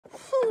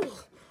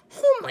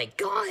my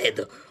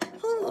god.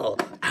 Oh,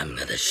 I'm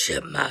gonna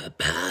shit my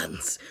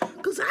pants.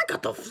 Cause I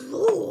got the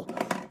flu.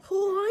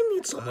 Oh, I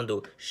need someone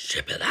to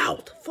ship it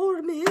out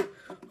for me.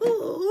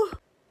 Oh.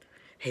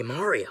 Hey,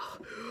 Mario.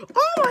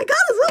 Oh my god,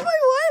 is that my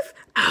wife?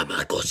 I'm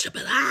gonna go ship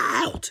it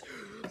out.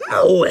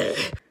 No way.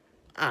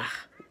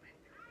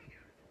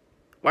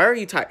 Why are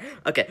you tired?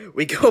 Okay,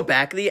 we go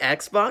back to the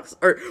Xbox,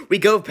 or we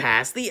go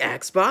past the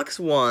Xbox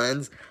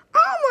Ones.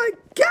 Oh my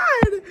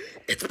god!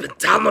 It's been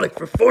downloading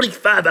for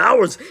 45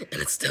 hours,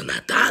 and it's still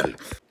not done.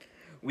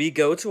 We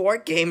go to our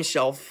game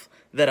shelf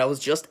that I was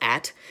just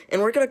at,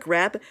 and we're gonna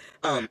grab,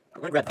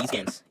 these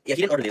games. Yeah,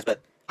 he didn't order these,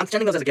 but I'm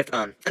sending those as a gift,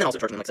 and then also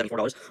charging them like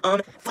 $74.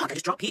 Fuck, I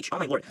just dropped Peach. Oh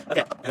my lord.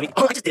 Okay, I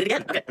just did it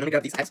again. Okay, let me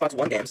grab these Xbox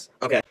One games.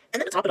 Okay,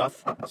 and then to top it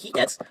off, he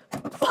gets,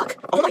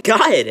 oh my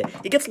god!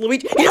 He gets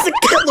Luigi. He doesn't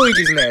get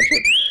Luigi's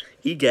Mansion.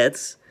 He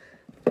gets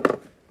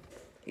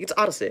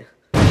Odyssey.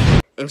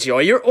 Enjoy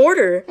your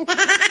order. Oh,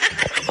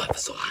 I'm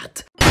so hot.